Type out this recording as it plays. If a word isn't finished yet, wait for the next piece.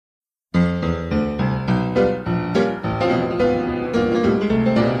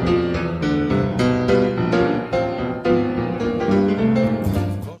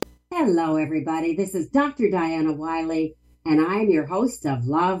everybody. This is Dr. Diana Wiley, and I'm your host of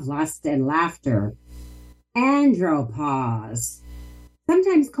Love, Lust, and Laughter. Andropause,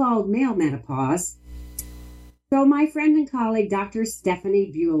 sometimes called male menopause. So, my friend and colleague, Dr.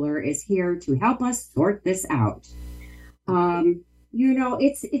 Stephanie Bueller, is here to help us sort this out.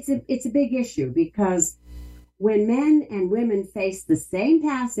 It's a big issue because when men and women face the same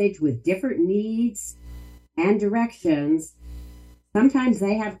passage with different needs and directions, sometimes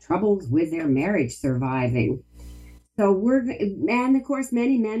they have troubles with their marriage surviving. And of course,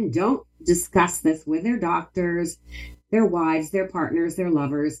 many men don't discuss this with their doctors, their wives, their partners, their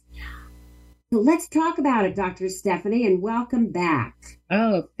lovers. So let's talk about it, Dr. Stephanie, and welcome back.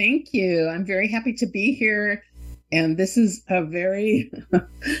 Oh, thank you. I'm very happy to be here. And this is a very,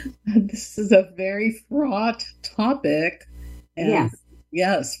 this is a very fraught topic. And Yes.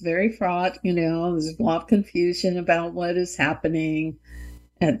 yes, very fraught. There's a lot of confusion about what is happening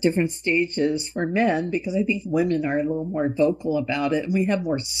at different stages for men, because I think women are a little more vocal about it. And we have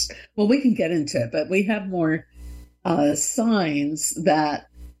more, well, we can get into it, but we have more signs that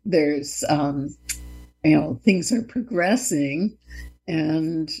there's, things are progressing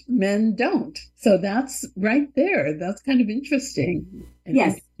and men don't. So that's right there. That's kind of interesting.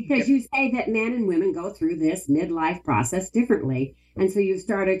 Yes, because you say that men and women go through this midlife process differently. And so you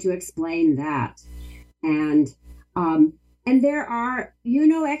started to explain that. And there are,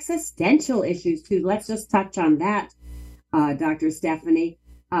 existential issues too. Let's just touch on that, Dr. Stephanie.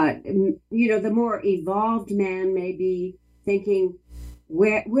 The more evolved man may be thinking,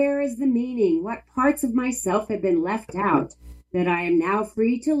 where is the meaning? What parts of myself have been left out that I am now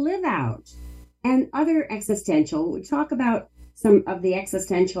free to live out? And other existential, we talk about some of the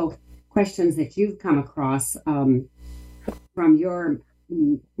existential questions that you've come across from your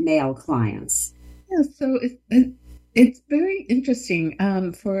male clients. Yeah, so it's very interesting.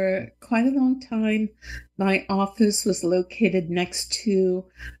 For quite a long time, my office was located next to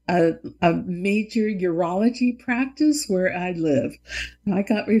a major urology practice where I live. I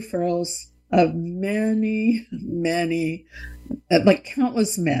got referrals of many, like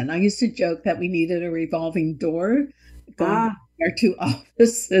countless men. I used to joke that we needed a revolving door going our two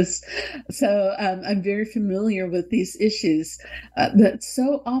offices. So I'm very familiar with these issues. But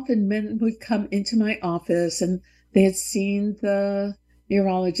so often men would come into my office and they had seen the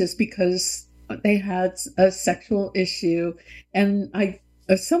urologist because they had a sexual issue. And I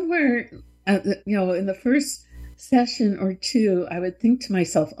somewhere, in the first session or two, I would think to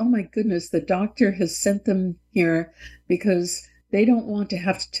myself, oh my goodness, the doctor has sent them here because they don't want to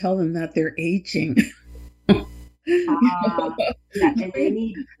have to tell them that they're aging. And they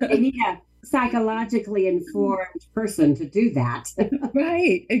need a psychologically informed person to do that.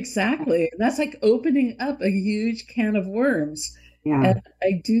 Right, exactly. That's like opening up a huge can of worms. Yeah. And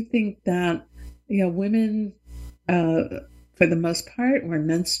I do think that, women, for the most part, we're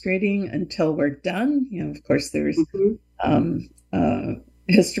menstruating until we're done. Of course, there's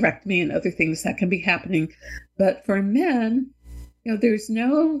hysterectomy and other things that can be happening. But for men, there's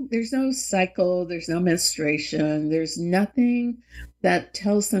no cycle, there's no menstruation, there's nothing that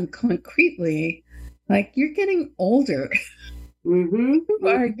tells them concretely, like, you're getting older. You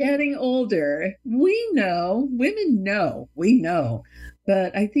are getting older. We know, women know, we know.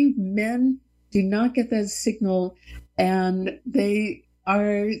 But I think men do not get that signal, and they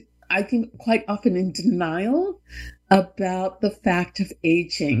are, I think, quite often in denial about the fact of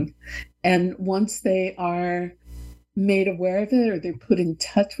aging. And once they are made aware of it or they're put in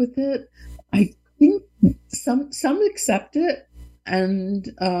touch with it, I think some accept it, and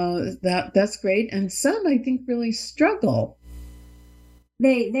that's great, and some, I think, really struggle.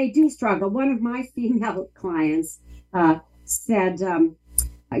 They do struggle. One of my female clients said,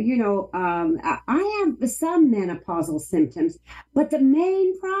 I have some menopausal symptoms, but the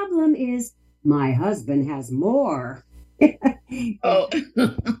main problem is my husband has more. Oh,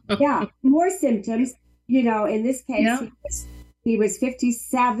 yeah, more symptoms. In this case, yeah. he was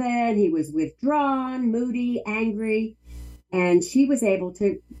 57. He was withdrawn, moody, angry, and she was able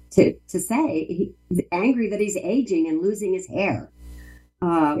to say angry that he's aging and losing his hair.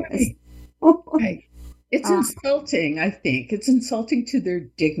 Right. Right. It's insulting. I think it's insulting to their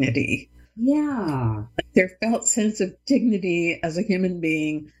dignity. Yeah, Their felt sense of dignity as a human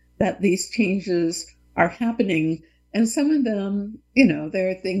being, that these changes are happening. And some of them, there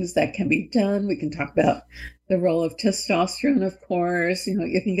are things that can be done. We can talk about the role of testosterone, of course.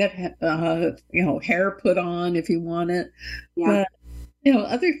 You can get, hair put on if you want it. yeah. But,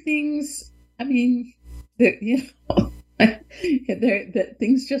 other things, I mean, that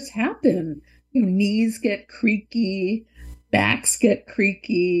things just happen. Knees get creaky. backs get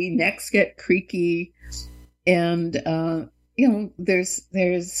creaky, necks get creaky, and there's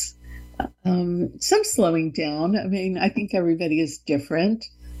some slowing down. I mean, I think everybody is different,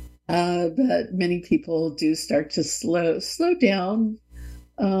 but many people do start to slow down,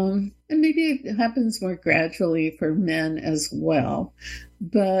 and maybe it happens more gradually for men as well.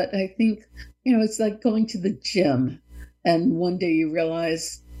 But I think it's like going to the gym, and one day you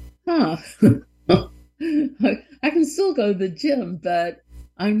realize, huh. I can still go to the gym, but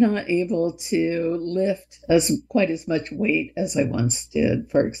I'm not able to lift quite as much weight as I once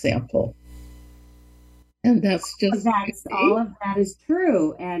did, for example. And that's just That's all of that is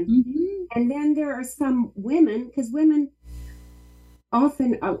true. Mhm. And then there are some women, because women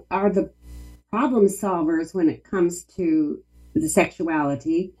often are the problem solvers when it comes to the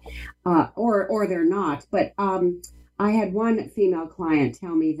sexuality, or they're not. But I had one female client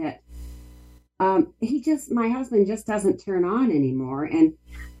tell me that my husband just doesn't turn on anymore. And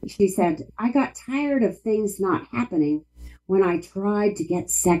she said, I got tired of things not happening when I tried to get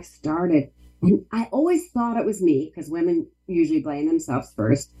sex started. And I always thought it was me, because women usually blame themselves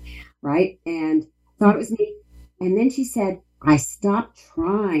first, right? And thought it was me. And then she said, I stopped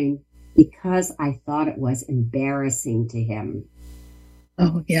trying because I thought it was embarrassing to him.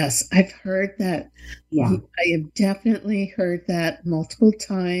 Oh, yes, I've heard that. Yeah. I have definitely heard that multiple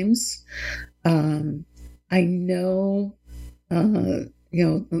times. I know,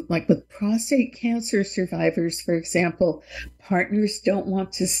 like with prostate cancer survivors, for example, partners don't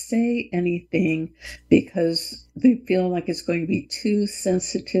want to say anything because they feel like it's going to be too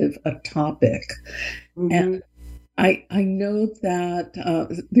sensitive a topic. Mm-hmm. And I know that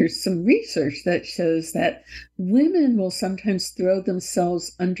there's some research that shows that women will sometimes throw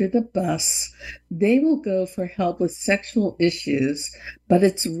themselves under the bus. They will go for help with sexual issues, but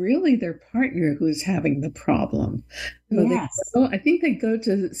it's really their partner who's having the problem. So Yes. I think they go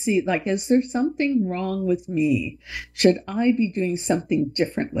to see, like, is there something wrong with me? Should I be doing something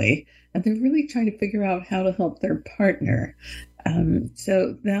differently? And they're really trying to figure out how to help their partner.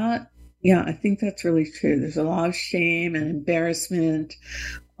 So that Yeah, I think that's really true. There's a lot of shame and embarrassment,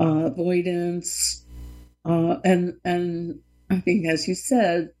 avoidance, and I think, as you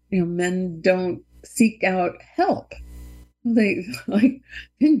said, men don't seek out help. They like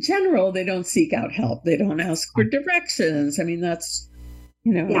in general, they don't seek out help. They don't ask for directions. I mean, that's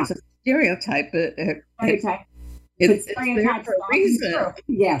Yeah. it's a stereotype, but Stereotype. But it's there stereotypes for a are often reason. true.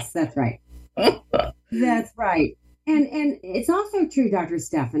 Yes, that's right. That's right. And it's also true, Dr.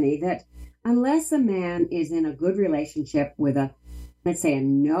 Stephanie, that unless a man is in a good relationship with let's say, a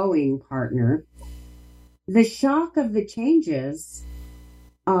knowing partner, the shock of the changes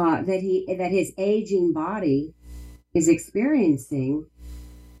that his aging body is experiencing,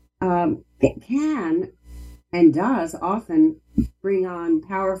 it can and does often bring on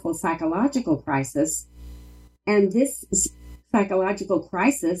powerful psychological crisis. And this psychological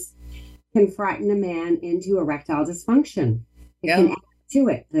crisis can frighten a man into erectile dysfunction. It can Yeah, add to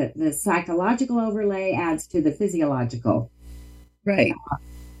it. The psychological overlay adds to the physiological. right,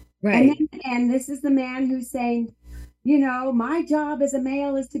 And right. this is the man who's saying, my job as a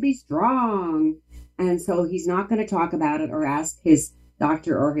male is to be strong. And so he's not going to talk about it or ask his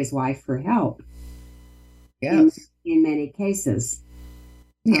doctor or his wife for help in Yes, in many cases.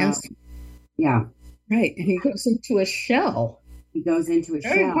 Uh, yes, yeah, right. And he goes into a shell. he goes into a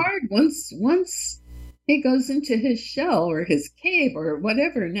Very shell. hard once he goes into his shell or his cave or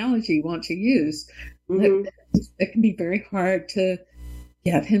whatever analogy you want to use. That Hmm. it can be very hard to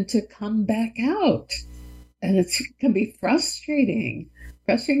get him to come back out, and it can be frustrating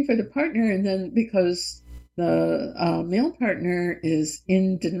for the partner. And then because the male partner is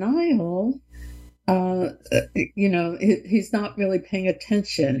in denial, he's not really paying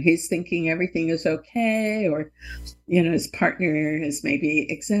attention. He's thinking everything is okay, or his partner is maybe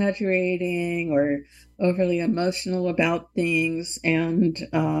exaggerating or overly emotional about things, and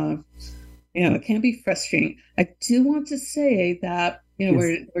it can be frustrating. I do want to say that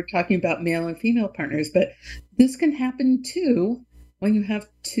Yes. we're talking about male and female partners, but this can happen too when you have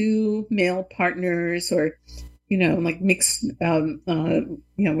two male partners, or like mixed.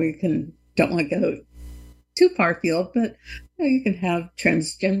 We can don't want to go too far afield, but you can have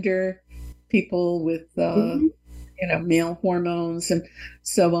transgender people with Hmm. male hormones and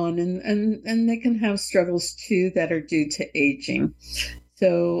so on, and they can have struggles too that are due to aging.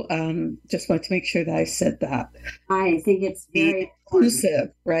 So just want to make sure that I said that. I think it's Be very important.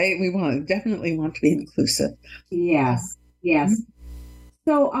 inclusive, right? We definitely want to be inclusive. Yes. Yes.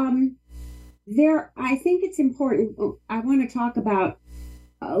 So I think it's important. I want to talk about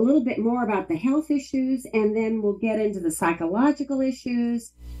a little bit more about the health issues, and then we'll get into the psychological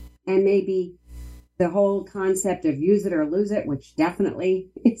issues and maybe the whole concept of use it or lose it, which definitely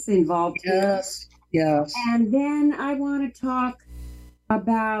is involved here. Yes, yes, And then I want to talk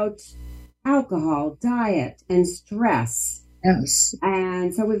about alcohol, diet, and stress. yes.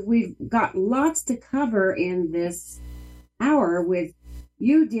 And so we've got lots to cover in this hour with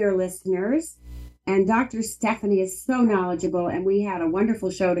you, dear listeners. And Dr. Stephanie is so knowledgeable. And we had a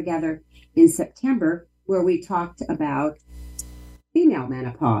wonderful show together in September where we talked about female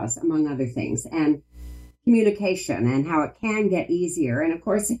menopause, among other things, and communication and how it can get easier. And of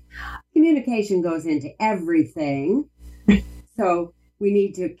course, communication goes into everything. So we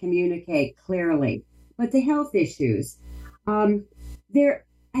need to communicate clearly. But the health issues, there,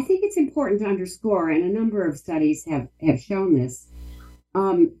 I think it's important to underscore, and a number of studies have shown this,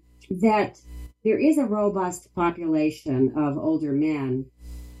 that there is a robust population of older men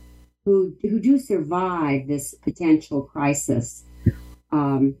who do survive this potential crisis,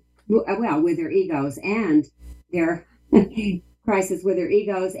 well, with their egos and their crisis with their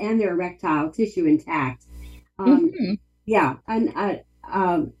egos and their erectile tissue intact. Mhm. Yeah, and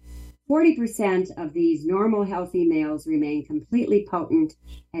 40% of these normal, healthy males remain completely potent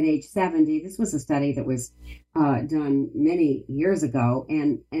at age 70. This was a study that was done many years ago,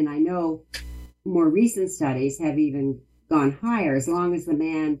 and I know more recent studies have even gone higher. As long as the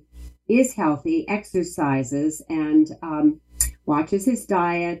man is healthy, exercises, and watches his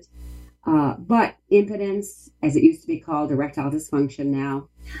diet. But impotence, as it used to be called, erectile dysfunction now,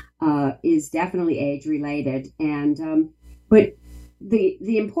 is definitely age related. And but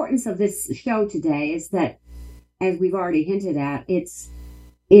the importance of this show today is that, as we've already hinted at, it's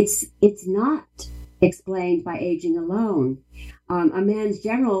not explained by aging alone. A man's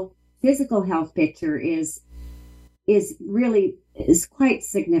general physical health picture is quite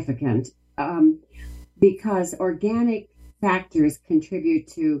significant, because organic factors contribute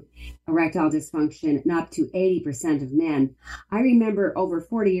to erectile dysfunction in up to 80% of men. I remember over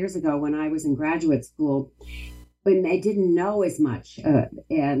 40 years ago when I was in graduate school, when they didn't know as much,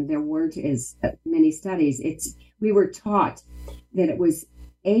 and there weren't as many studies, we were taught that it was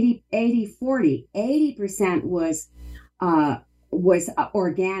 40. 80% was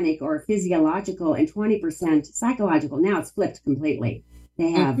organic or physiological and 20% psychological. Now it's flipped completely.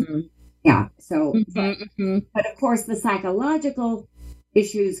 They have, yeah. So, but of course, the psychological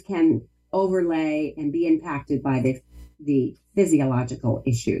issues can overlay and be impacted by the physiological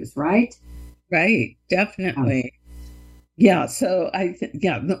issues, right? Right, definitely. Yeah, so I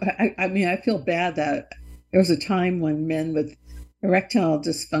mean, I feel bad that there was a time when men with erectile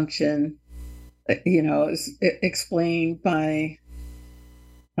dysfunction, is explained by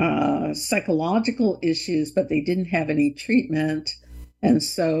psychological issues, but they didn't have any treatment. And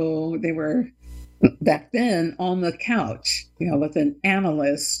so they were back then on the couch, with an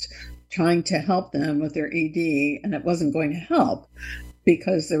analyst trying to help them with their ED, and it wasn't going to help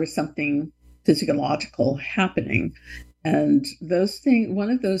because there was something physiological happening. And one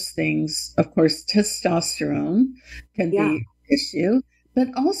of those things, of course, testosterone can be an issue, but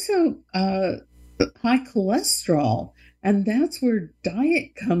also high cholesterol. And that's where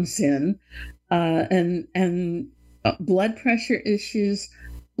diet comes in, and blood pressure issues,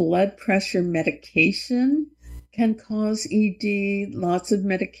 blood pressure medication can cause ED. Lots of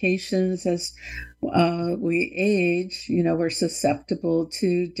medications as we age, we're susceptible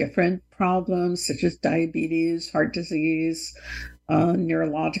to different problems such as diabetes, heart disease,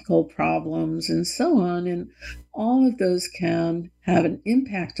 neurological problems, and so on. And all of those can have an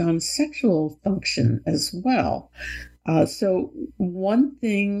impact on sexual function as well. So one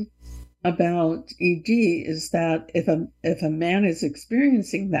thing about ED is that if a man is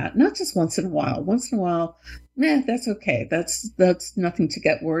experiencing that, not just once in a while, that's okay. That's nothing to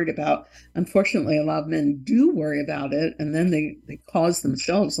get worried about. Unfortunately, a lot of men do worry about it, and then they cause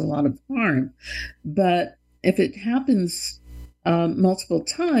themselves a lot of harm. But if it happens multiple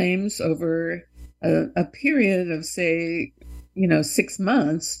times over a period of, say, 6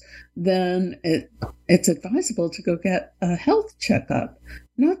 months, then it's advisable to go get a health checkup,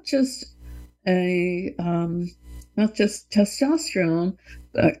 not just testosterone,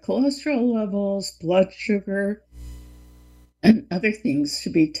 but cholesterol levels, blood sugar, and other things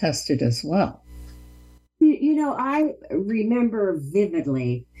should be tested as well. I remember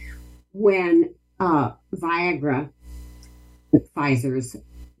vividly when Viagra, Pfizer's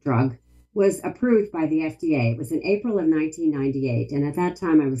drug, was approved by the FDA. It was in April of 1998. And at that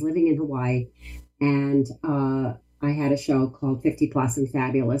time, I was living in Hawaii, and I had a show called 50 Plus and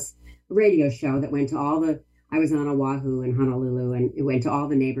Fabulous, a radio show that went to all I was on Oahu and Honolulu, and it went to all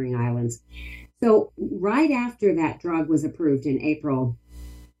the neighboring islands. So right after that drug was approved in April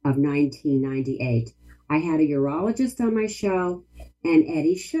of 1998, I had a urologist on my show and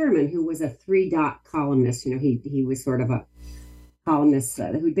Eddie Sherman, who was a 3 Dot columnist. He was sort of a columnist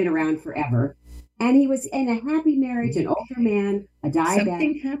who'd been around forever. And he was in a happy marriage, an older man, a diabetic.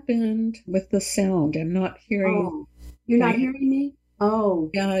 Something happened with the sound. I'm not hearing. Oh, you're not hearing me?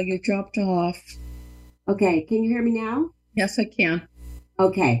 Oh. Yeah, you dropped off. Okay, can you hear me now? Yes, I can.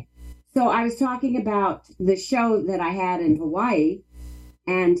 Okay. So I was talking about the show that I had in Hawaii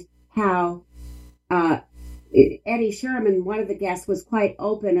and how Eddie Sherman, one of the guests, was quite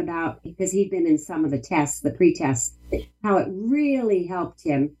open about, because he'd been in some of the tests, the pre-tests, how it really helped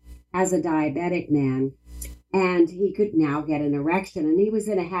him as a diabetic man. And he could now get an erection, and he was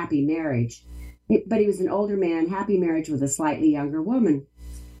in a happy marriage. But he was an older man, happy marriage with a slightly younger woman.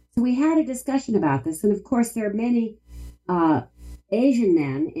 So we had a discussion about this. And of course, there are many Asian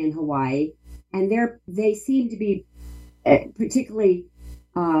men in Hawaii, and they seem to be particularly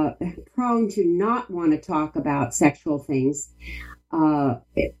prone to not want to talk about sexual things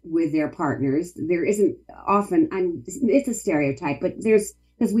with their partners. There isn't often, it's a stereotype, but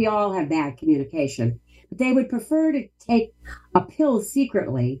because we all have bad communication. But they would prefer to take a pill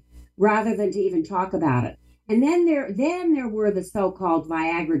secretly rather than to even talk about it. And then there were the so-called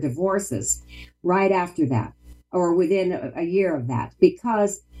Viagra divorces right after that, or within a year of that,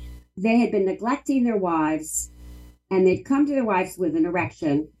 because they had been neglecting their wives, and they'd come to their wives with an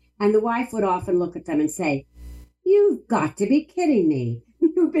erection, and the wife would often look at them and say, "You've got to be kidding me.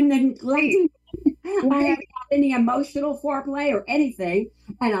 You've been neglecting me. I haven't had any emotional foreplay or anything,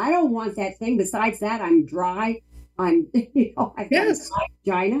 and I don't want that thing. Besides that, I'm dry. I've got a dry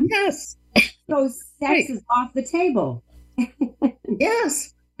vagina." Yes. So sex is off the table.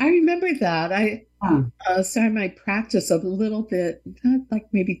 Yes, I remember that. I started my practice a little bit, like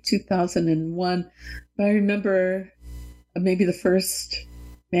maybe 2001. But I remember maybe the first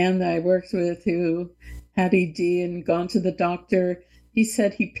man that I worked with who had ED and gone to the doctor. He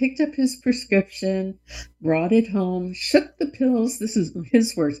said he picked up his prescription, brought it home, shook the pills. This is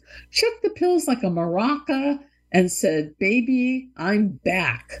his words. Shook the pills like a maraca and said, "Baby, I'm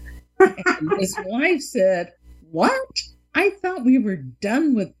back." And his wife said, "What? I thought we were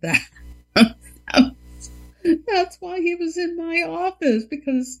done with that." That's why he was in my office,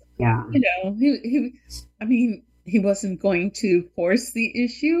 because, he wasn't going to force the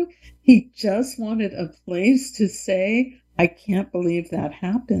issue. He just wanted a place to say, "I can't believe that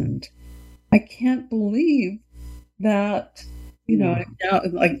happened. I can't believe that,"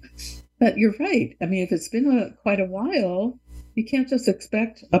 but you're right. I mean, if it's been quite a while, you can't just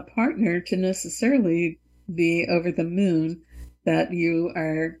expect a partner to necessarily be over the moon that you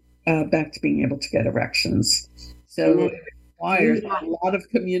are back to being able to get erections. So it requires a lot of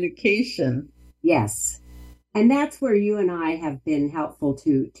communication. Yes. And that's where you and I have been helpful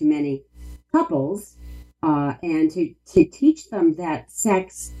to many couples, and to teach them that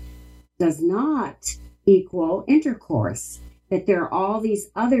sex does not equal intercourse, that there are all these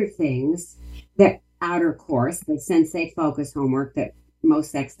other things, that outer course, the sensate focus homework that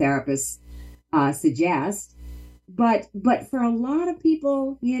most sex therapists suggest. But for a lot of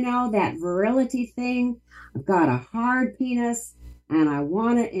people, that virility thing, I've got a hard penis and I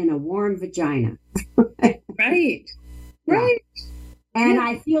want it in a warm vagina. Right. Right. And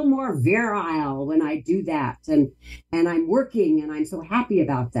I feel more virile when I do that. And I'm working and I'm so happy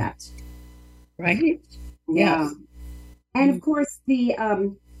about that. Right. Yeah. Yes. And of course, the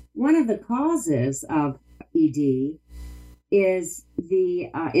one of the causes of ED is the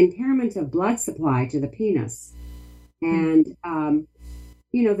impairment of blood supply to the penis. And,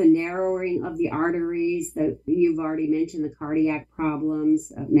 the narrowing of the arteries, that you've already mentioned, the cardiac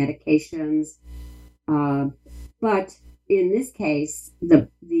problems, medications. But in this case,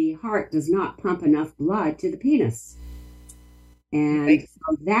 the heart does not pump enough blood to the penis. And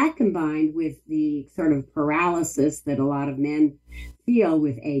so that, combined with the sort of paralysis that a lot of men feel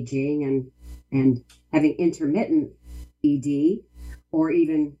with aging and having intermittent ED, or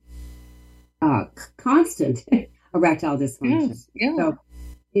even constant erectile dysfunction. Yes, yeah. So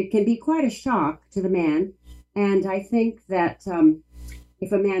it can be quite a shock to the man. And I think that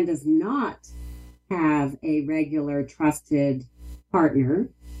if a man does not have a regular, trusted partner,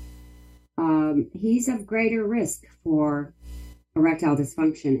 he's of greater risk for erectile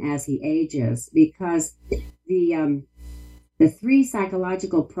dysfunction as he ages, because the 3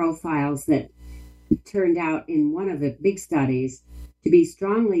 psychological profiles that turned out in one of the big studies to be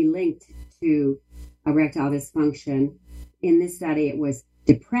strongly linked to erectile dysfunction. In this study, it was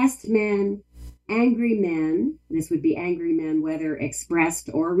depressed men, angry men. This would be angry men, whether expressed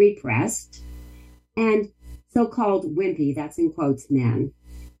or repressed, and so-called wimpy, that's in quotes, men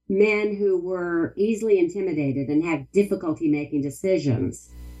who were easily intimidated and had difficulty making decisions.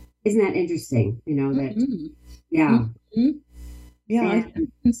 Isn't that interesting? That, Mhm. yeah. Mhm. Yeah, I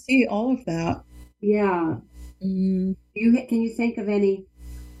And can see all of that. yeah, Mm. can you think of any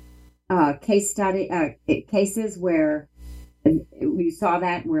cases where you saw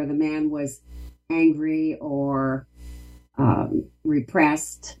that, where the man was angry or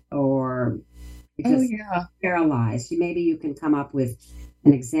repressed or Oh, just yeah. paralyzed? Maybe you can come up with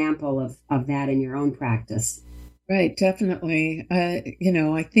an example of that in your own practice. Right, definitely.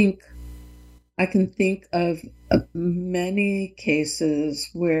 I think I can think of many cases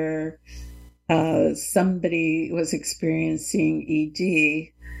where somebody was experiencing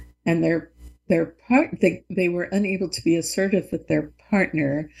ED, and they were unable to be assertive with their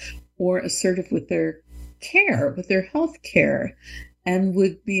partner or assertive with their health care, and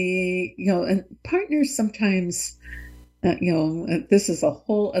would be, and partners sometimes, this is a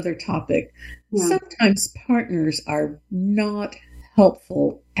whole other topic. Yeah, Sometimes partners are not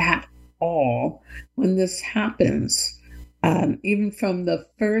helpful at all when this happens. Even from the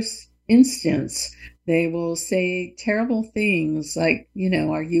first instance, they will say terrible things like,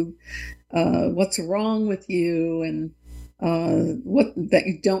 are you, what's wrong with you? And what that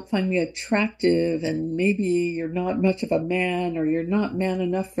you don't find me attractive, and maybe you're not much of a man, or you're not man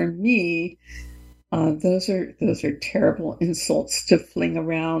enough for me. Those are terrible insults to fling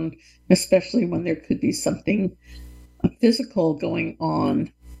around, especially when there could be something physical going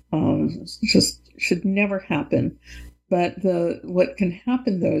on. Just should never happen. But the what can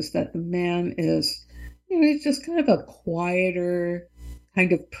happen though is that the man is, he's just kind of a quieter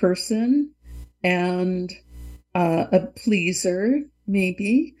kind of person, and a pleaser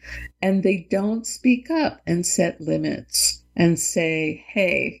maybe, and they don't speak up and set limits and say,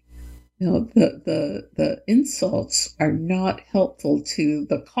 "Hey, the insults are not helpful to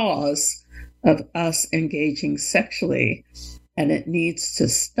the cause of us engaging sexually, and it needs to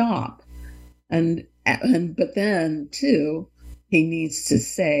stop." And but then too, he needs to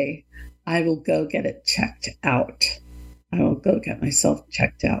say, "I will go get it checked out. I will go get myself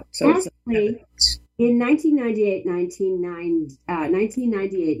checked out." So it's actually, in 1998,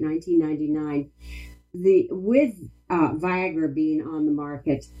 1999, the with Viagra being on the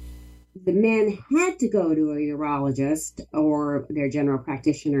market, the men had to go to a urologist or their general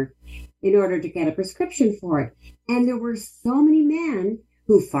practitioner in order to get a prescription for it. And there were so many men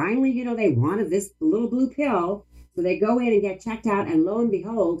who finally, they wanted this little blue pill. So they go in and get checked out, and lo and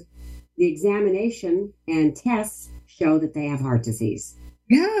behold, the examination and tests show that they have heart disease.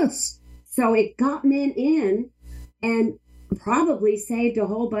 yes, So it got men in and probably saved a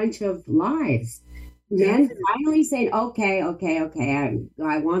whole bunch of lives. Men definitely. finally saying, okay, okay, okay,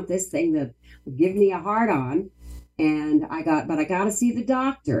 I want this thing to give me a hard on. But I got to see the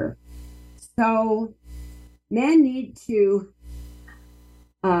doctor. So men need to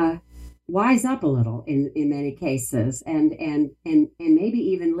uh, wise up a little in many cases, and maybe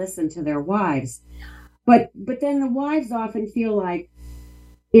even listen to their wives. But then the wives often feel like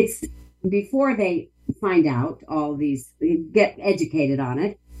it's before they find out all these, get educated on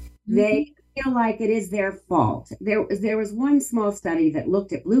it, Mhm. they feel like it is their fault. There was one small study that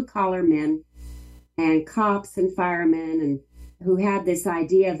looked at blue collar men and cops and firemen, and who had this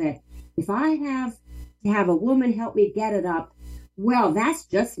idea that if I have to have a woman help me get it up, well, that's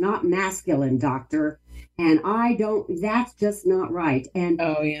just not masculine, doctor. And I don't, that's just not right. And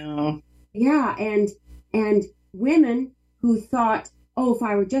Oh yeah. yeah, and women who thought, oh, if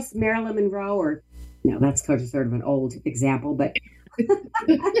I were just Marilyn Monroe, or that's sort of an old example, but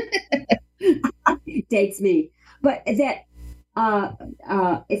dates me. But that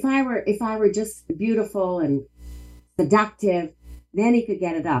if I were just beautiful and seductive, then he could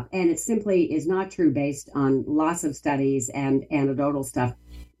get it up. And it simply is not true based on lots of studies and anecdotal stuff.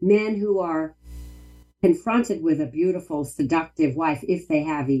 Men who are confronted with a beautiful, seductive wife, if they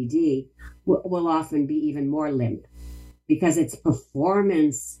have ED, will often be even more limp, because it's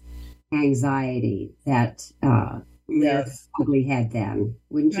performance anxiety that rears its Yes. ugly head then,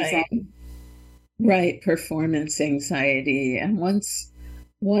 wouldn't you say? Right. Right. Performance anxiety. And once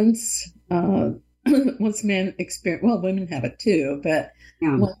once men experience, well, women have it too, but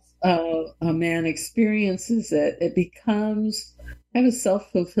Yeah. once a man experiences it, it becomes kind of a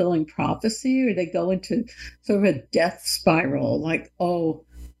self-fulfilling prophecy, or they go into sort of a death spiral, like, oh,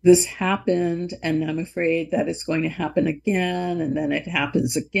 this happened and I'm afraid that it's going to happen again, and then it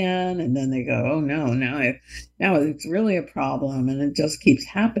happens again, and then they go, oh no, now it's really a problem, and it just keeps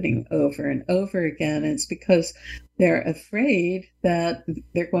happening over and over again. It's because they're afraid that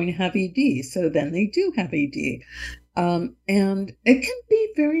they're going to have ED, so then they do have ED. And it can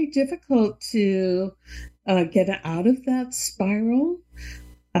be very difficult to get out of that spiral.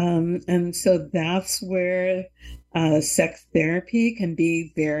 And so that's where sex therapy can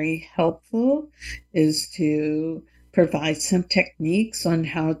be very helpful, is to provide some techniques on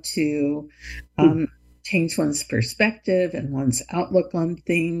how to change one's perspective and one's outlook on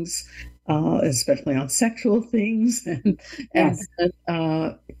things, especially on sexual things, Yes.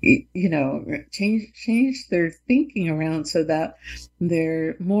 you know, change their thinking around so that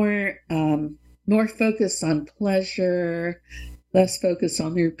they're more focused on pleasure, less focus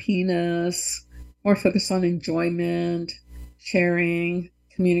on their penis, more focus on enjoyment, sharing,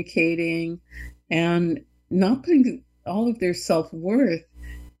 communicating, and not putting all of their self-worth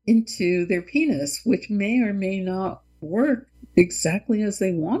into their penis, which may or may not work exactly as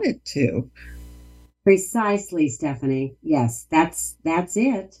they want it to. Precisely, Stephanie. Yes, that's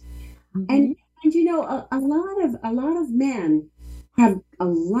it. Mhm. And you know, a lot of men have a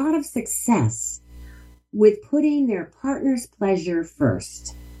lot of success with putting their partner's pleasure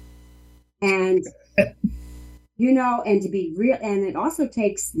first. And you know, and to be real, and it also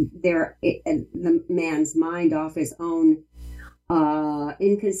takes the man's mind off his own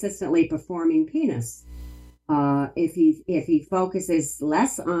inconsistently performing penis. If he focuses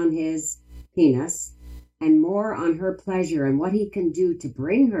less on his penis and more on her pleasure and what he can do to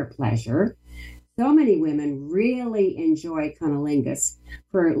bring her pleasure. So many women really enjoy cunnilingus.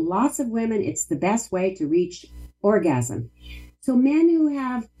 For lots of women, it's the best way to reach orgasm. So men who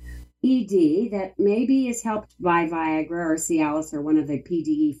have ED that maybe is helped by Viagra or Cialis or one of the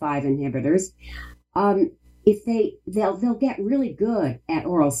PDE5 inhibitors, if they'll get really good at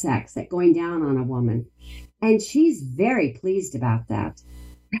oral sex, at going down on a woman, and she's very pleased about that.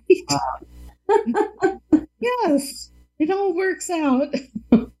 Yes, it all works out.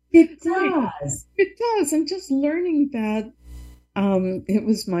 It Right. does. It does. And just learning that, it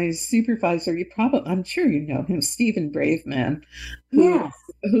was my supervisor, I'm sure you know him, Stephen Braveman, who Yes.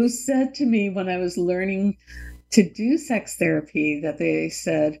 who said to me when I was learning to do sex therapy, that they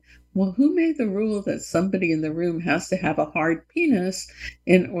said, well, who made the rule that somebody in the room has to have a hard penis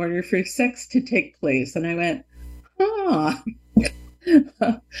in order for sex to take place? And I went, huh.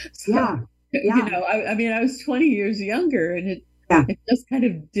 So, Yeah. you Yeah. know, I mean, I was 20 years younger, and Yeah. it just kind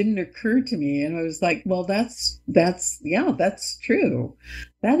of didn't occur to me. And I was like, well, yeah, that's true.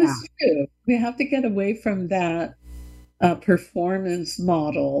 That Yeah. is true. We have to get away from that performance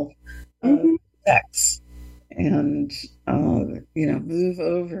model of Hmm. sex, and, you know, move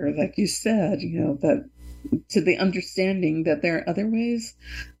over, like you said, you know, that to the understanding that there are other ways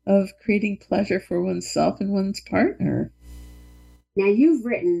of creating pleasure for oneself and one's partner. Now you've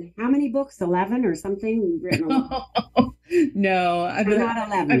written how many books? 11 or something? You've written a lot. No, Or not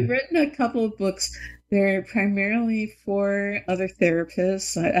I've 11. written a couple of books. They're primarily for other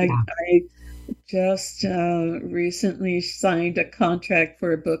therapists. Yeah. I just recently signed a contract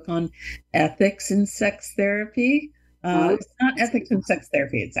for a book on ethics in sex therapy. Oh, It's not ethics in sex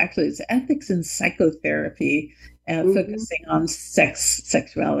therapy. It's ethics in psychotherapy, hmm. focusing on sex,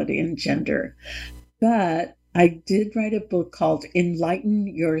 sexuality, and gender. But I did write a book called Enlighten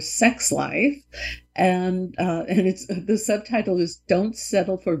Your Sex Life. And it's the subtitle is Don't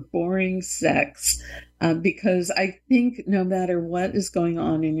Settle for Boring Sex. Because I think no matter what is going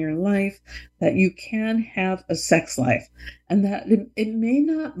on in your life, that you can have a sex life, and that it may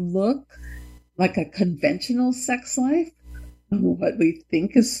not look like a conventional sex life, what we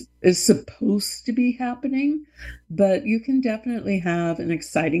think is supposed to be happening, but you can definitely have an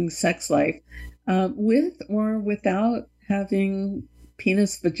exciting sex life, with or without having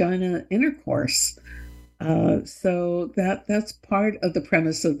penis vagina intercourse. So that's part of the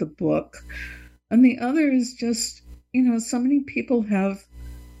premise of the book. And the other is just, you know, so many people have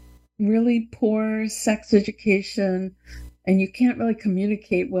really poor sex education, and you can't really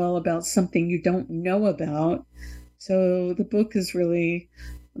communicate well about something you don't know about. So the book is really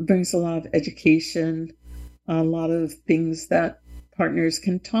brings a lot of education, a lot of things that partners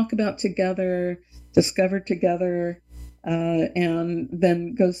can talk about together, discover together, and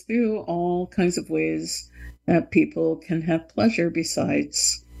then goes through all kinds of ways that people can have pleasure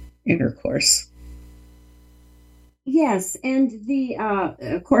besides intercourse. Yes. And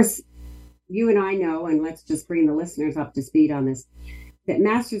of course, you and I know, and let's just bring the listeners up to speed on this, that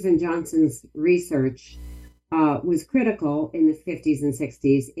Masters and Johnson's research was critical in the 50s and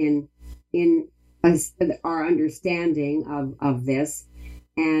 60s in our understanding of this.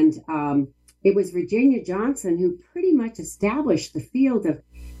 And it was Virginia Johnson who pretty much established the field of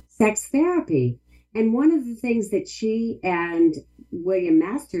sex therapy. And one of the things that she and William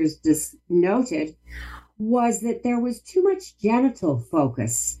Masters just noted was that there was too much genital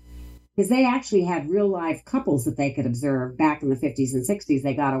focus, because they actually had real life couples that they could observe back in the 50s and 60s.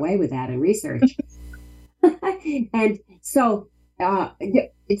 They got away with that in research. And so, there's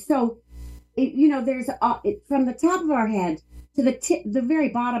from the top of our head to the very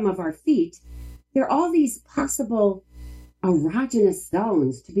bottom of our feet, there are all these possible erogenous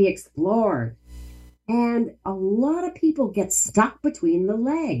zones to be explored. And a lot of people get stuck between the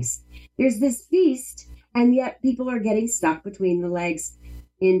legs. There's this feast, and yet people are getting stuck between the legs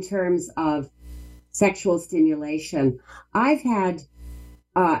in terms of sexual stimulation. I've had,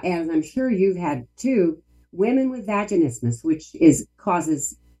 and I'm sure you've had too, women with vaginismus, which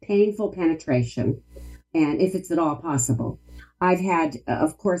causes painful penetration, and if it's at all possible. I've had,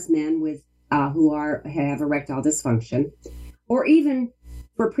 of course, men with who have erectile dysfunction, or even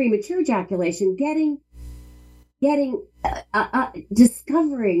for premature ejaculation,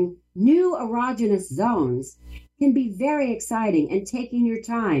 discovering new erogenous zones can be very exciting, and taking your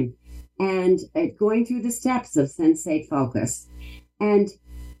time and going through the steps of sensate focus and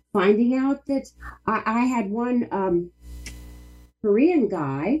finding out that I had one Korean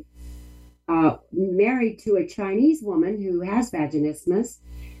guy married to a Chinese woman who has vaginismus,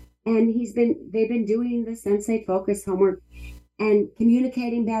 and they've been doing the sensate focus homework and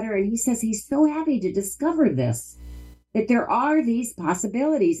communicating better. And he says he's so happy to discover this, that there are these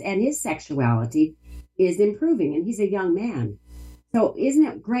possibilities, and his sexuality is improving, and he's a young man. So isn't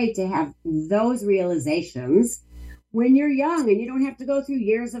it great to have those realizations when you're young and you don't have to go through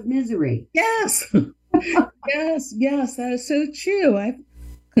years of misery? Yes. Yes, that is so true.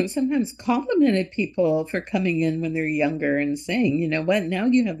 I've sometimes complimented people for coming in when they're younger and saying, you know what, now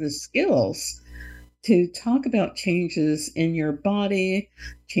you have the skills to talk about changes in your body,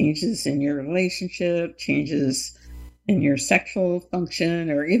 changes in your relationship, changes in your sexual function,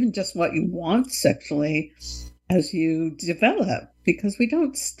 or even just what you want sexually as you develop, because we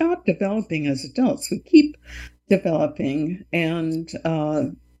don't stop developing as adults. We keep developing, and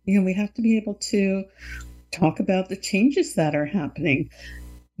we have to be able to talk about the changes that are happening.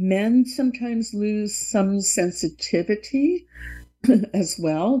 Men sometimes lose some sensitivity as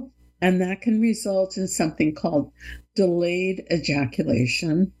well, and that can result in something called delayed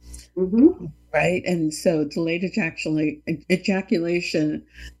ejaculation. Mm-hmm. Right. And so delayed ejaculation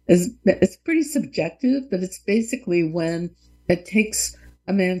it's pretty subjective, but it's basically when it takes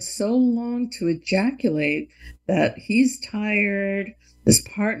a man so long to ejaculate that he's tired, his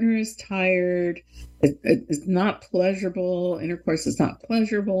partner is tired, it's not pleasurable, intercourse is not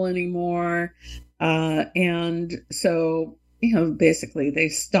pleasurable anymore. And so, basically they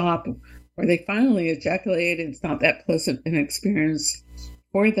stop, or they finally ejaculate, and it's not that pleasant an experience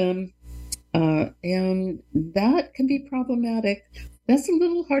for them. And that can be problematic. That's a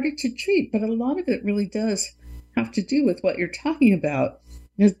little harder to treat, but a lot of it really does have to do with what you're talking about.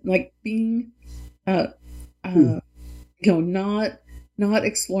 It's like being, not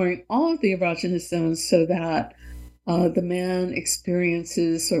exploring all of the erogenous zones so that the man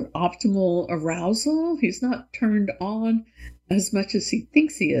experiences sort of optimal arousal. He's not turned on as much as he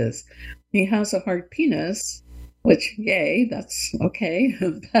thinks he is. He has a hard penis, which, yay, that's okay,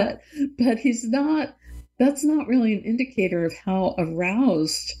 but he's not, that's not really an indicator of how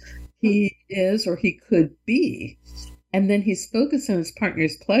aroused he is or he could be. And then he's focused on his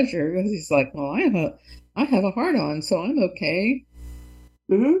partner's pleasure, because he's like, well, I have a hard on, so I'm okay.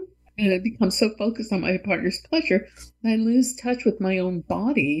 Mm-hmm. And I become so focused on my partner's pleasure, I lose touch with my own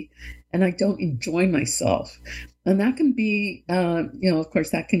body, and I don't enjoy myself. And that can be, of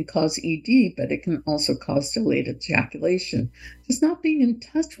course, that can cause ED, but it can also cause delayed ejaculation. Just not being in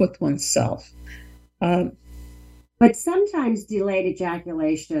touch with oneself. But sometimes delayed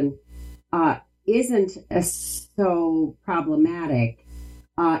ejaculation isn't so problematic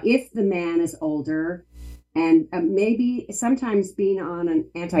if the man is older, and maybe sometimes being on an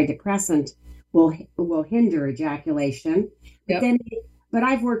antidepressant will hinder ejaculation. Yep. But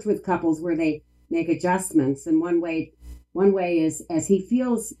I've worked with couples where they make adjustments, and one way is, as he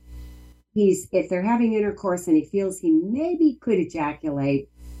feels if they're having intercourse and he feels he maybe could ejaculate,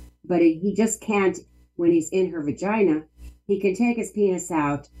 but he just can't when he's in her vagina, he can take his penis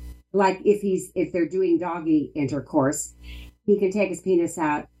out. Like if they're doing doggy intercourse, he can take his penis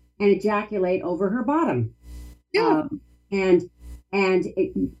out and ejaculate over her bottom. Yeah. And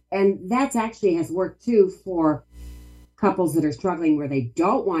and that's actually has worked too for couples that are struggling where they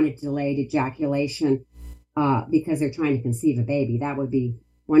don't want a delayed ejaculation because they're trying to conceive a baby. That would be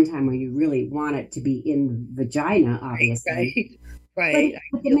one time where you really want it to be in the vagina, obviously. Right.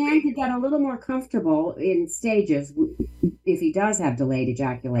 But the man could get a little more comfortable in stages if he does have delayed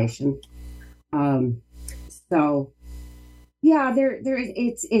ejaculation. Um, so yeah,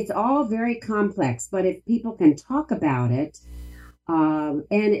 it's all very complex. But if people can talk about it, and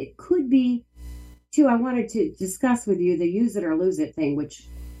it could be too. I wanted to discuss with you the use it or lose it thing, which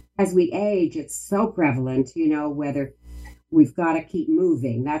as we age, it's so prevalent. Whether we've got to keep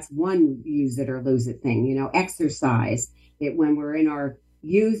moving. That's one use it or lose it thing. Exercise. When we're in our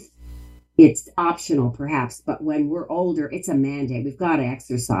youth, it's optional perhaps, but when we're older, it's a mandate. We've got to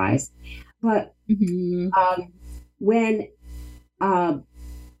exercise. But when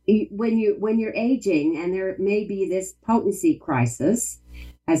you're aging, and there may be this potency crisis,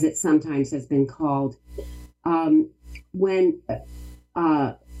 as it sometimes has been called, when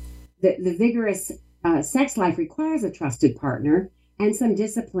the vigorous sex life requires a trusted partner and some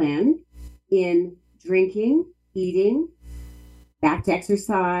discipline in drinking, eating, back to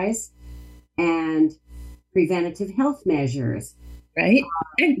exercise, and preventative health measures. Right.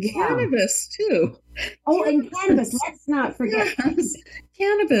 And cannabis too. Oh, and cannabis. Let's not forget. Yes.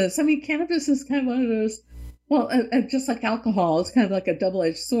 Cannabis. I mean, cannabis is kind of one of those, well, just like alcohol, it's kind of like a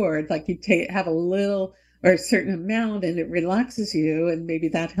double-edged sword. Like you have a little or a certain amount and it relaxes you, and maybe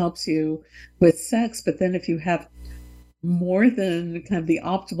that helps you with sex. But then if you have more than kind of the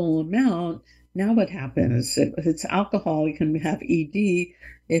optimal amount, now what happens? If it's alcohol, you can have ED.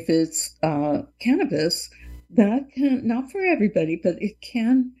 If it's cannabis, that can, not for everybody, but it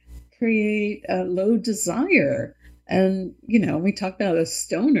can create a low desire. And, we talk about a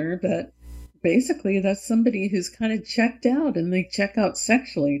stoner, but basically that's somebody who's kind of checked out, and they check out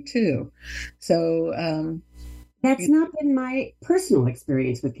sexually too. So that's not been my personal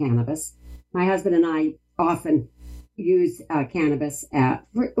experience with cannabis. My husband and I often use cannabis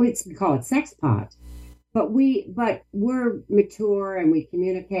we call it sex pot, but we're mature and we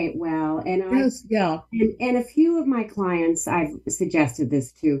communicate well. And and a few of my clients I've suggested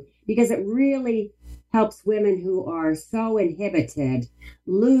this to, because it really helps women who are so inhibited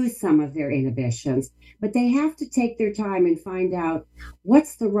lose some of their inhibitions, but they have to take their time and find out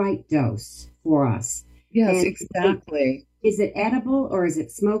what's the right dose for us. Yes, and exactly. Is it edible, or is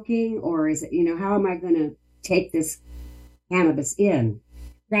it smoking, or is it, how am I going to take this cannabis in?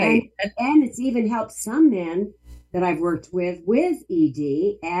 Right. And it's even helped some men that I've worked with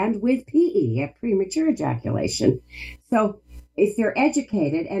ED and with PE, premature ejaculation. So if they're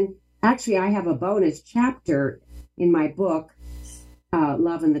educated, and actually I have a bonus chapter in my book,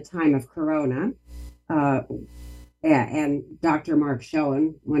 Love in the Time of Corona, and Dr. Mark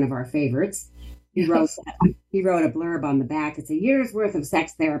Schoen, one of our favorites, he wrote a blurb on the back. It's a year's worth of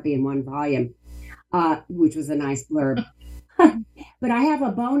sex therapy in one volume, which was a nice blurb. But I have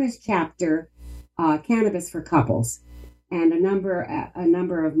a bonus chapter, Cannabis for Couples, and a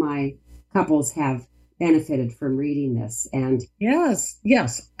number of my couples have benefited from reading this. And yes,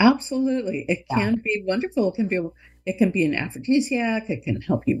 absolutely, it can be wonderful. It can be an aphrodisiac. It can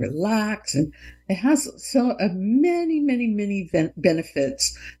help you relax, and it has many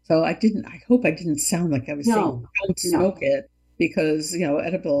benefits. So I hope I didn't sound like I was saying don't smoke it, because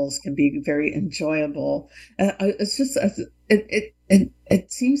edibles can be very enjoyable. It's just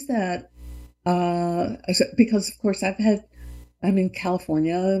it seems that because of course I'm in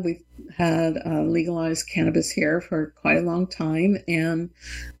California. We've had legalized cannabis here for quite a long time, and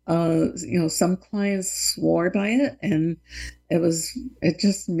some clients swore by it, and it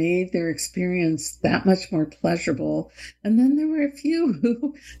just made their experience that much more pleasurable. And then there were a few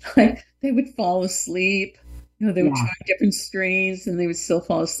who they would fall asleep. They would try different strains and they would still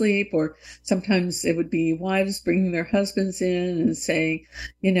fall asleep. Or sometimes it would be wives bringing their husbands in and saying,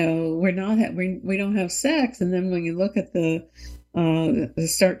 we don't have sex. And then when you look at they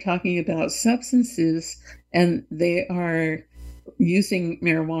start talking about substances, and they are using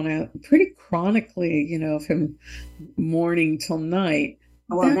marijuana pretty chronically, from morning till night.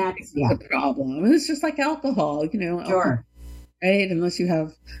 Well, that's a problem. And it's just like alcohol, Sure. Right? Unless you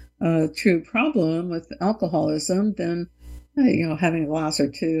have a true problem with alcoholism, then having a glass or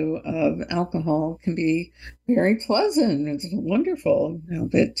two of alcohol can be very pleasant. It's wonderful. A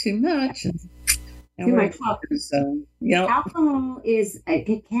bit too much. Too much. So, alcohol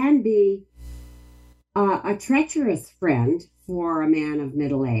it can be a treacherous friend for a man of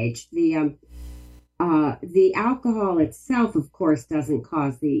middle age. The alcohol itself, of course, doesn't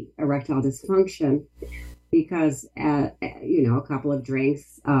cause the erectile dysfunction, because a couple of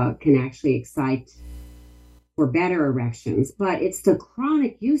drinks can actually excite for better erections, but it's the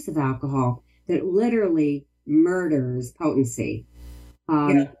chronic use of alcohol that literally murders potency.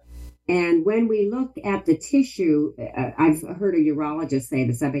 Yeah. And when we look at the tissue, I've heard a urologist say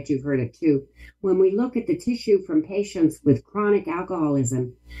this, I bet you've heard it too. When we look at the tissue from patients with chronic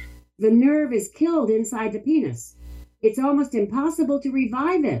alcoholism, the nerve is killed inside the penis. It's almost impossible to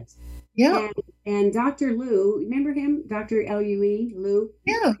revive it. Yeah. And Dr. Lou, remember him? Dr. Lue, Lou?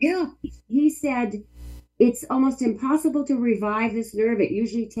 Yeah. Yeah. He said it's almost impossible to revive this nerve. It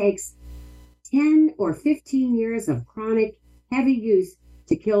usually takes 10 or 15 years of chronic heavy use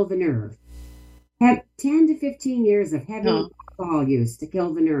to kill the nerve. Have 10 to 15 years of heavy alcohol use to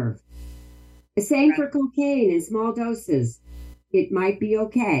kill the nerve. The same for cocaine in small doses. It might be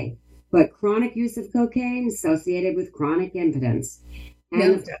okay, but chronic use of cocaine associated with chronic impotence.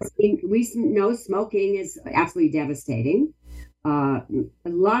 And we know smoking is absolutely devastating.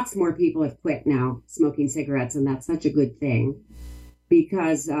 Lots more people have quit now smoking cigarettes, and that's such a good thing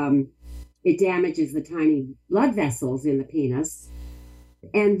because it damages the tiny blood vessels in the penis.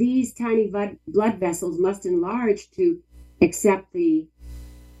 And these tiny blood vessels must enlarge to accept the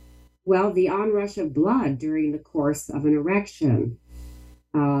onrush of blood during the course of an erection.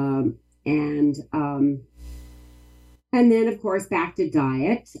 And then, of course, back to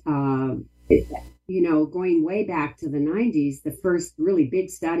diet. Going way back to the 90s, the first really big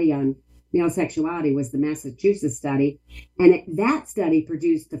study on male sexuality was the Massachusetts study. And that study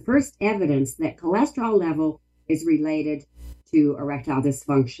produced the first evidence that cholesterol level is related to erectile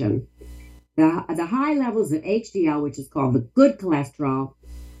dysfunction. The high levels of HDL, which is called the good cholesterol,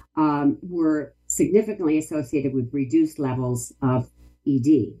 were significantly associated with reduced levels of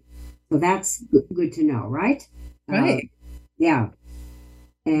ED. So that's good to know, right? Right. Yeah.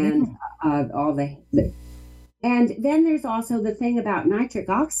 And and then there's also the thing about nitric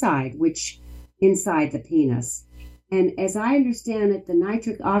oxide, which inside the penis. And as I understand it, the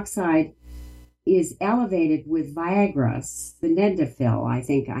nitric oxide is elevated with Viagra, sildenafil. I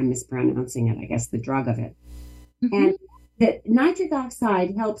think I'm mispronouncing it. I guess the drug of it. Mm-hmm. And the nitric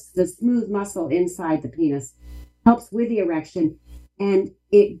oxide helps the smooth muscle inside the penis, helps with the erection, and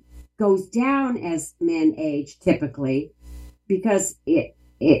it goes down as men age typically because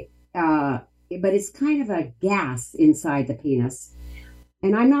but it's kind of a gas inside the penis.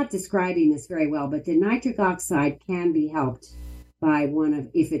 And I'm not describing this very well, but the nitric oxide can be helped by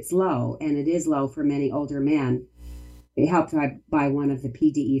if it's low, and it is low for many older men, it helped by one of the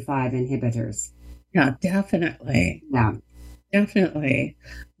PDE5 inhibitors. Yeah, definitely. Yeah. Definitely.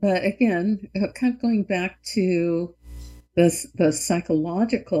 But again, kind of going back to the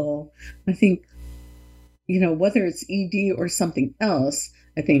psychological, I think, whether it's ED or something else,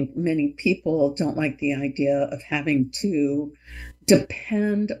 I think many people don't like the idea of having to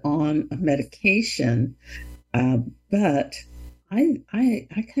depend on a medication. But I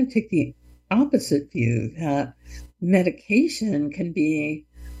kind of take the opposite view that medication can be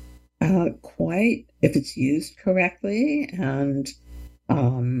quite, if it's used correctly and,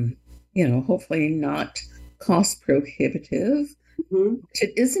 hopefully not cost prohibitive, mm-hmm. which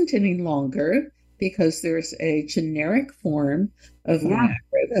it isn't any longer because there's a generic form of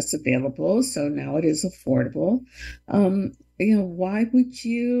Viagra that's available. So now it is affordable. Why would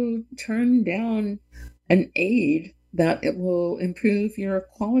you turn down an aid that it will improve your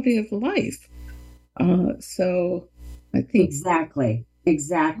quality of life? So I think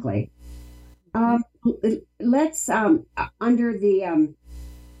exactly. Let's under the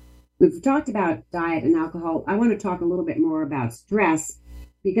we've talked about diet and alcohol. I want to talk a little bit more about stress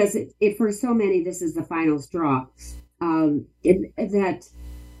because it for so many this is the final straw. That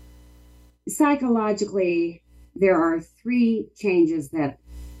psychologically there are 3 changes that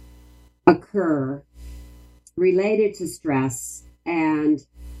occur related to stress and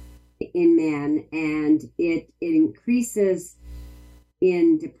in men, and it increases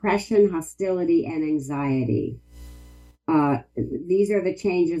in depression, hostility, and anxiety. These are the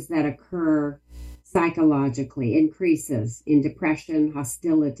changes that occur psychologically, increases in depression,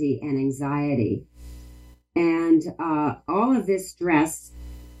 hostility, and anxiety. And all of this stress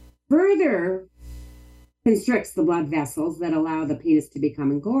further constricts the blood vessels that allow the penis to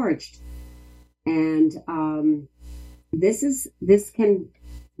become engorged. And this can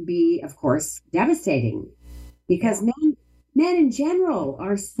be, of course, devastating because men in general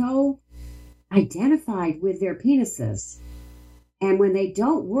are so identified with their penises. And when they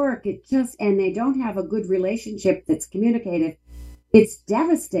don't work, and they don't have a good relationship that's communicated, it's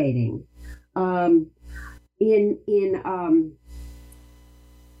devastating.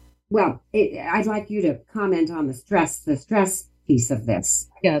 I'd like you to comment on the stress piece of this.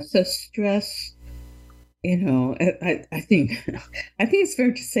 Yeah, so stress, I think I think it's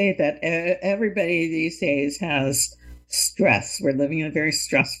fair to say that everybody these days has stress. We're living in a very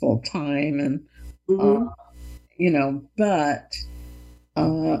stressful time, and uh, Hmm. but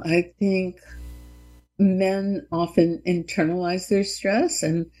I think men often internalize their stress.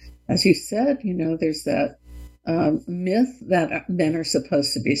 And as you said, there's that myth that men are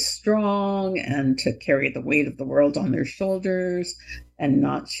supposed to be strong and to carry the weight of the world on their shoulders and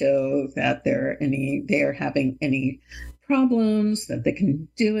not show that they're having any problems, that they can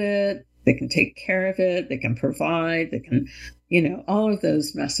do it, they can take care of it, they can provide, they can, all of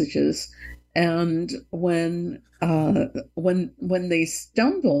those messages. And when they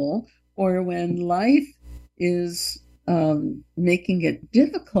stumble, or when life is making it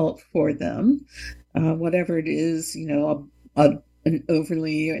difficult for them, whatever it is, an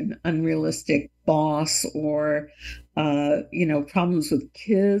overly and unrealistic boss, or problems with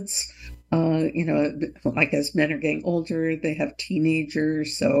kids. Like as men are getting older, they have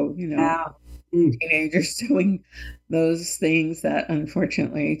teenagers, so Yeah. Mm. teenagers doing those things that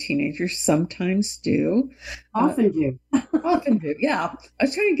unfortunately teenagers sometimes do. Uh, Often do. Often do, yeah. I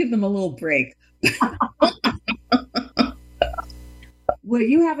was trying to give them a little break. Well,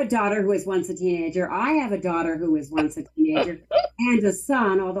 you have a daughter who was once a teenager. I have a daughter who was once a teenager and a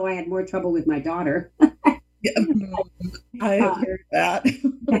son, although I had more trouble with my daughter. Yeah, I have Uh, heard that.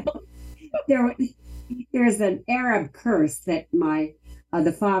 there, there's an Arab curse that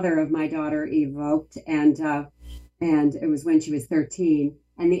the father of my daughter evoked, and it was when she was 13.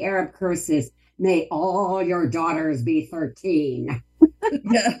 And the Arab curse is, "May all your daughters be 13."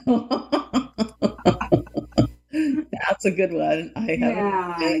 Yeah. That's a good one. I haven't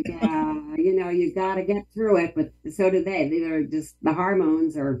Yeah, heard it. yeah. You got to get through it, but so do they. They're just the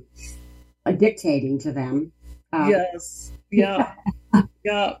hormones are dictating to them. Uh, Yes. Yeah.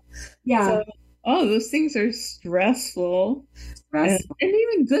 Yeah. yeah, So, those things are stressful. And, stressful. and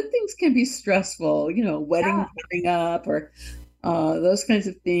even good things can be stressful, wedding Yeah, coming up, or those kinds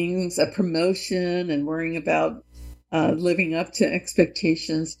of things, a promotion, and worrying about living up to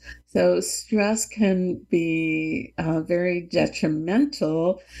expectations. So stress can be very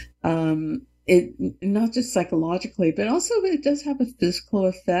detrimental. It not just psychologically, but also it does have a physical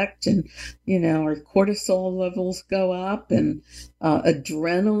effect, and our cortisol levels go up, and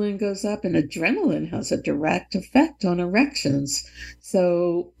adrenaline goes up, and adrenaline has a direct effect on erections.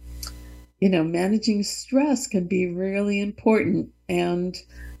 So managing stress can be really important, and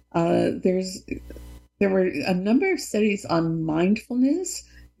there were a number of studies on mindfulness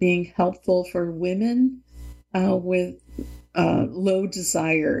being helpful for women with low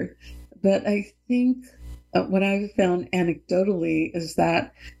desire. But I think what I've found anecdotally is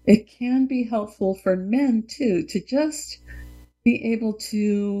that it can be helpful for men too, to just be able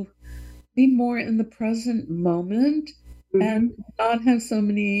to be more in the present moment and hmm. not have so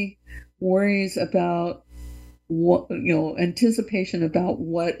many worries about what, anticipation about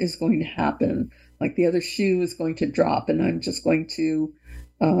what is going to happen. Like the other shoe is going to drop, and I'm just going to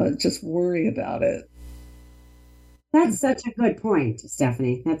just worry about it. That's such a good point,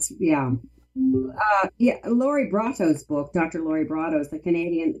 Stephanie. That's yeah. Yeah, Lori Brato's book, Dr. Lori Brato's, the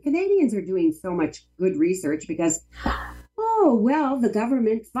Canadians are doing so much good research because, oh, well, the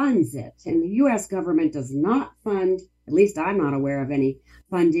government funds it, and the US government does not fund, at least I'm not aware of any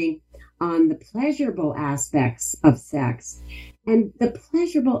funding on the pleasurable aspects of sex. And the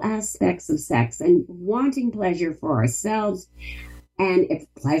pleasurable aspects of sex and wanting pleasure for ourselves, and if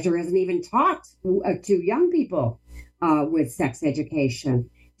pleasure isn't even taught to young people with sex education,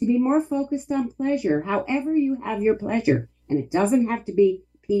 to be more focused on pleasure, however you have your pleasure. And it doesn't have to be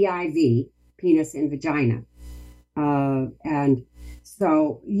PIV, penis in vagina. And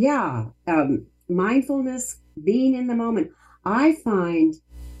so, yeah, mindfulness, being in the moment. I find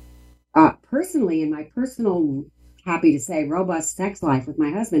personally, in my personal, happy to say, robust sex life with my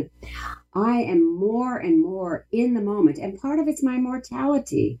husband, I am more and more in the moment. And part of it's my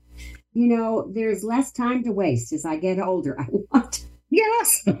mortality. There's less time to waste as I get older.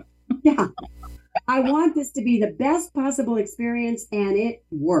 Yes. Yeah, I want this to be the best possible experience, and it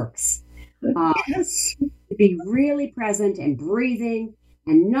works. Uh, Yes. to be really present and breathing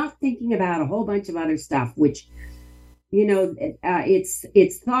and not thinking about a whole bunch of other stuff, which,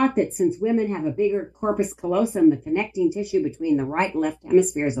 it's thought that since women have a bigger corpus callosum, the connecting tissue between the right and left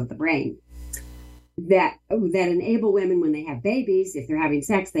hemispheres of the brain, that enable women when they have babies, if they're having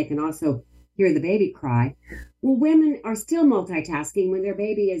sex, they can also hear the baby cry. Well, women are still multitasking when their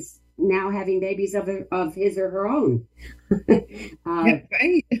baby is now having babies of his or her own. uh, Yeah,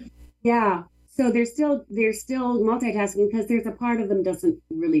 right. Yeah. So they're still multitasking because there's a part of them doesn't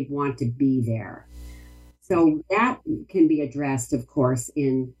really want to be there. So that can be addressed, of course,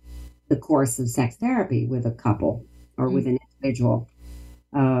 in the course of sex therapy with a couple or Mm. with an individual.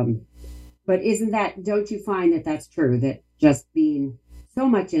 Um, but don't you find that that's true? That just being so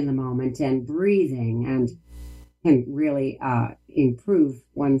much in the moment and breathing and can really improve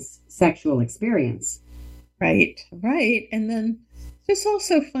one's sexual experience. Right, right. And then just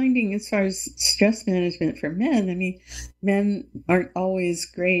also finding as far as stress management for men, I mean, men aren't always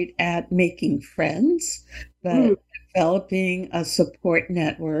great at making friends, Mm, but developing a support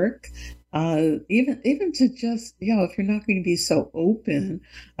network, even to just, if you're not going to be so open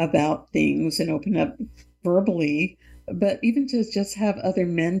about things and open up verbally, but even to just have other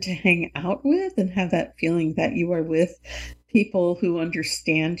men to hang out with and have that feeling that you are with people who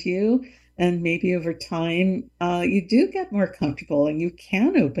understand you, and maybe over time you do get more comfortable and you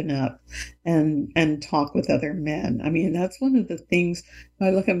can open up and talk with other men. I mean, that's one of the things.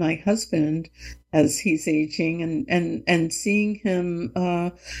 I look at my husband as he's aging, and seeing him,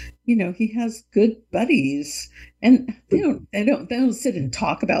 he has good buddies, and they don't sit and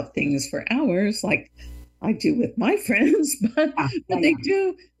talk about things for hours like I do with my friends, but yeah, yeah, they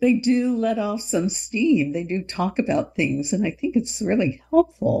yeah. do let off some steam. They do talk about things, and I think it's really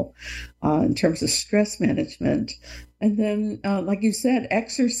helpful in terms of stress management. And then, like you said,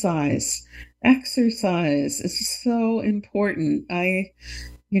 exercise. Exercise is so important. I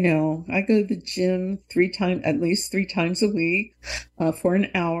go to the gym at least 3 times a week, for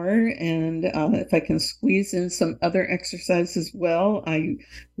an hour. And if I can squeeze in some other exercise as well, I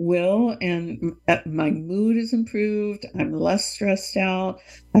will. And my mood is improved. I'm less stressed out.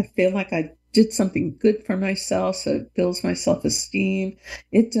 I feel like I did something good for myself. So it builds my self esteem.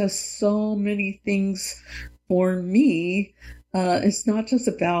 It does so many things for me. It's not just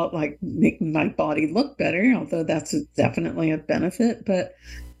about like making my body look better, although that's definitely a benefit, but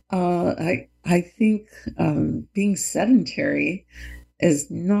I think being sedentary is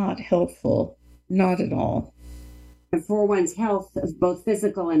not helpful, not at all. And for one's health, both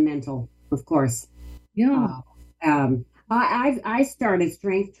physical and mental, of course. Yeah. Uh, I started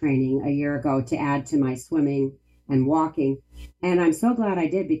strength training a year ago to add to my swimming and walking, and I'm so glad I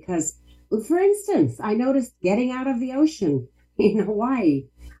did because, for instance, I noticed getting out of the ocean in Hawaii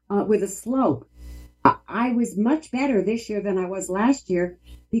with a slope. I was much better this year than I was last year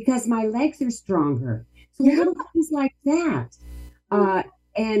because my legs are stronger. So Yeah. little things like that. Uh,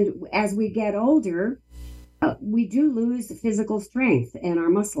 and as we get older, we do lose physical strength and our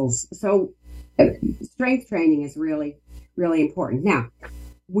muscles. So strength training is really, really important. Now,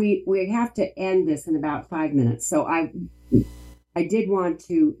 we have to end this in about 5 minutes. So I did want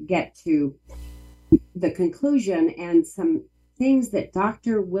to get to the conclusion and some things that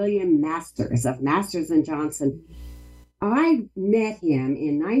Dr. William Masters of Masters and Johnson. I met him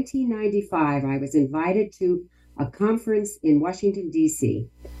in 1995. I was invited to a conference in Washington, D.C.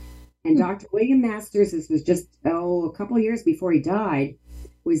 And Dr. William Masters, this was just, a couple of years before he died,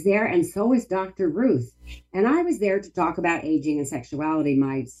 was there, and so was Dr. Ruth. And I was there to talk about aging and sexuality,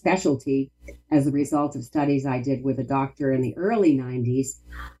 my specialty, as a result of studies I did with a doctor in the early 90s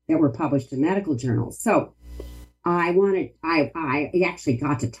that were published in medical journals. So I actually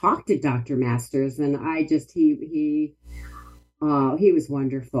got to talk to Dr. Masters, and he was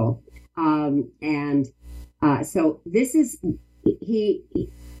wonderful. And so this is he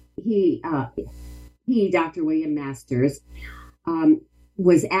he Dr. William Masters, um,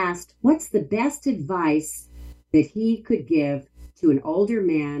 was asked what's the best advice that he could give to an older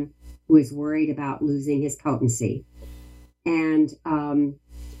man who is worried about losing his potency. And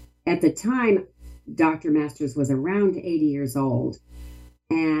at the time, Dr. Masters was around 80 years old,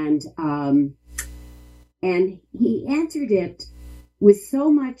 and he answered it with so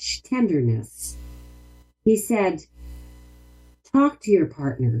much tenderness. He said, "Talk to your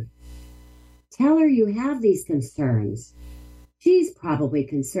partner. Tell her you have these concerns. She's probably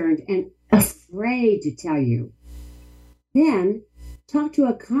concerned and afraid to tell you. Then talk to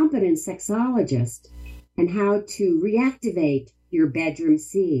a competent sexologist and how to reactivate your bedroom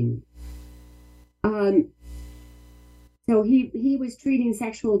scene." Um, so he was treating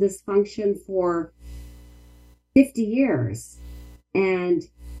sexual dysfunction for 50 years, and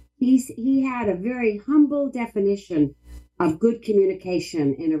he had a very humble definition of good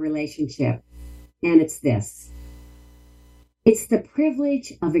communication in a relationship, and it's this: it's the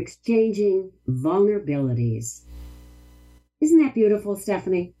privilege of exchanging vulnerabilities. Isn't that beautiful,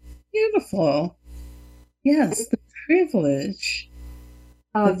 Stephanie? Beautiful. Yes, the privilege.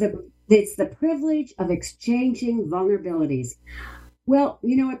 It's the privilege of exchanging vulnerabilities. Well,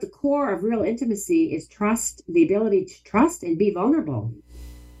 at the core of real intimacy is trust, the ability to trust and be vulnerable.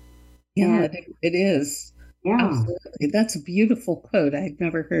 Yeah, And it is. yeah, Absolutely. That's a beautiful quote. I'd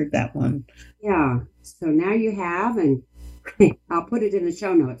never heard that one. yeah. So now you have, and I'll put it in the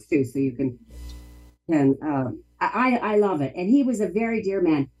show notes too, so you can. I love it. And he was a very dear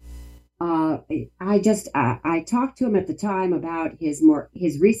man. I talked to him at the time about his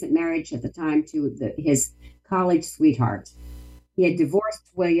recent marriage at the time to his college sweetheart. He had divorced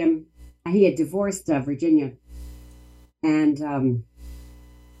William. He had divorced Virginia, and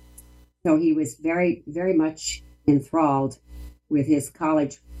so he was very, very much enthralled with his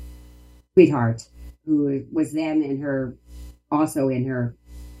college sweetheart, who was then also in her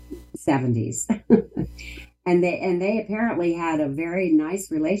 70s. And they apparently had a very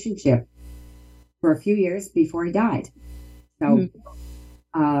nice relationship for a few years before he died. So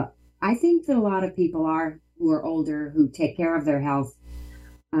Mhm. I think that a lot of people who are older, who take care of their health,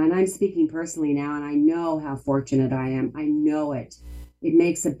 and I'm speaking personally now, and I know how fortunate I am. I know it. It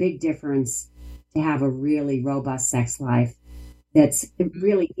makes a big difference to have a really robust sex life that's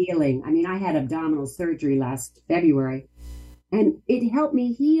really healing. I mean, I had abdominal surgery last February, and it helped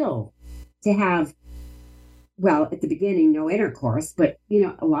me heal to have, well, at the beginning, no intercourse, but,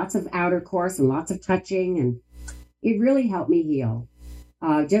 lots of outer course and lots of touching. And it really helped me heal.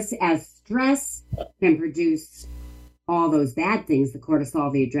 Just as stress can produce all those bad things, the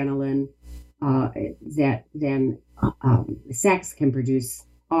cortisol, the adrenaline, that then sex can produce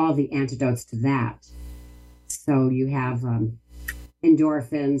all the antidotes to that. So you have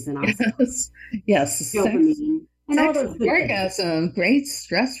endorphins and Yes. Yes. dopamine and all Sex those and good things. orgasm, great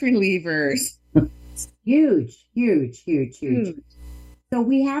stress relievers. Huge, huge, huge, huge. Huge. So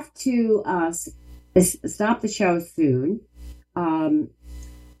we have to stop the show soon. Um,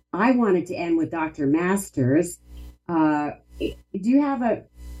 I wanted to end with Dr. Masters. Do you have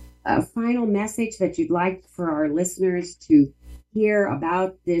a final message that you'd like for our listeners to hear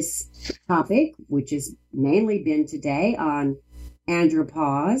about this topic, which has mainly been today on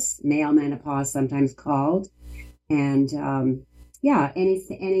andropause, male menopause, sometimes called? And yeah,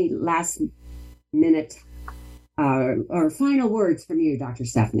 any last minute or final words from you, Dr.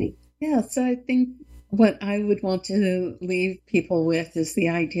 Stephanie? Yeah, so I think what I would want to leave people with is the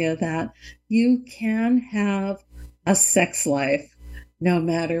idea that you can have a sex life no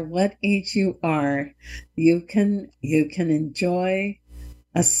matter what age you are. You can enjoy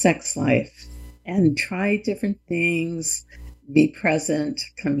a sex life and try different things, be present,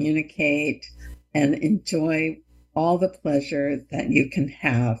 communicate, and enjoy all the pleasure that you can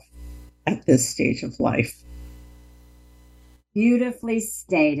have at this stage of life. Beautifully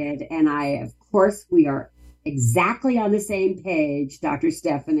stated. And of course, we are exactly on the same page, Dr.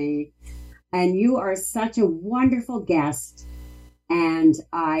 Stephanie. And you are such a wonderful guest. And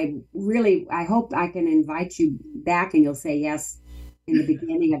I hope I can invite you back and you'll say yes in the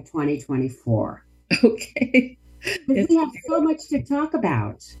beginning of 2024. Okay. Because we It's have so much to talk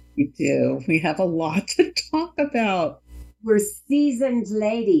about. We do. We have a lot to talk about. We're seasoned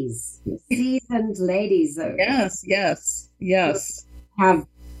ladies. Seasoned ladies Yes, yes, yes. have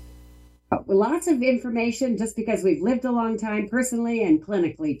lots of information just because we've lived a long time personally and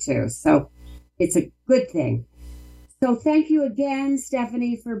clinically too. So it's a good thing. So thank you again,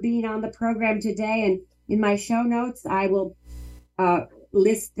 Stephanie, for being on the program today. And in my show notes, I will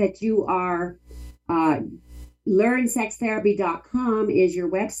list that you are learnsextherapy.com is your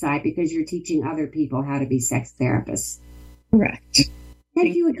website because you're teaching other people how to be sex therapists. Correct.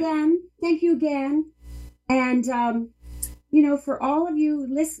 Thank you again. Thank you again. And, for all of you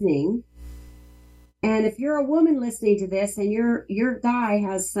listening, and if you're a woman listening to this and your guy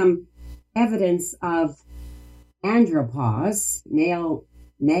has some evidence of andropause, male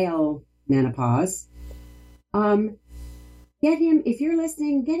menopause, get him, if you're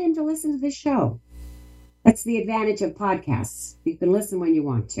listening, get him to listen to this show. That's the advantage of podcasts. You can listen when you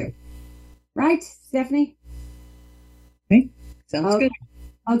want to. Right, Stephanie? Okay. Sounds Okay.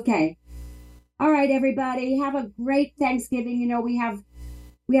 good. Okay. All right, everybody. Have a great Thanksgiving. We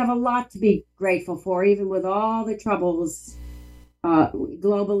have a lot to be grateful for, even with all the troubles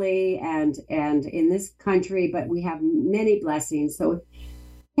globally and in this country, but we have many blessings. So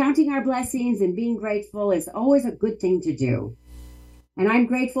counting our blessings and being grateful is always a good thing to do. And I'm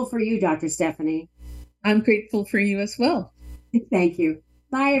grateful for you, Dr. Stephanie. I'm grateful for you as well. Thank you.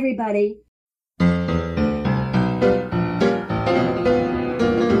 Bye, everybody.